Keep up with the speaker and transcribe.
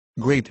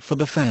Great for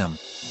the fam.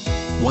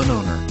 One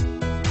owner.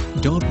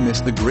 Don't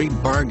miss the great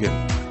bargain.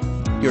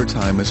 Your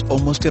time is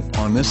almost up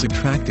on this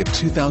attractive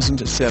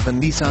 2007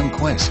 Nissan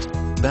Quest,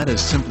 that is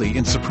simply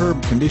in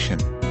superb condition.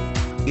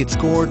 It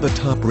scored the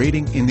top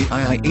rating in the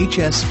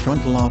IIHS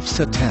frontal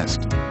offset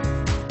test.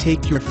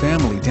 Take your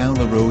family down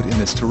the road in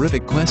this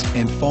terrific Quest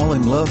and fall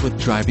in love with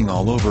driving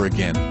all over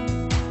again.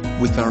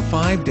 With our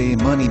 5-day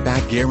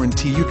money-back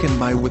guarantee, you can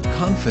buy with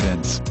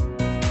confidence.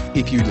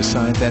 If you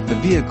decide that the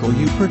vehicle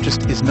you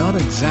purchased is not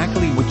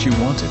exactly what you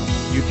wanted,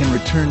 you can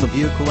return the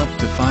vehicle up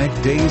to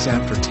 5 days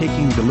after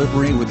taking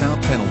delivery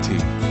without penalty.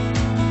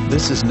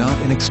 This is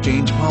not an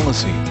exchange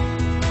policy.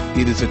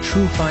 It is a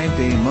true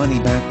 5-day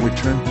money-back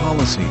return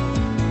policy.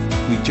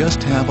 We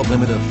just have a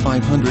limit of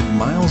 500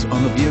 miles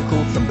on the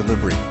vehicle from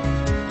delivery.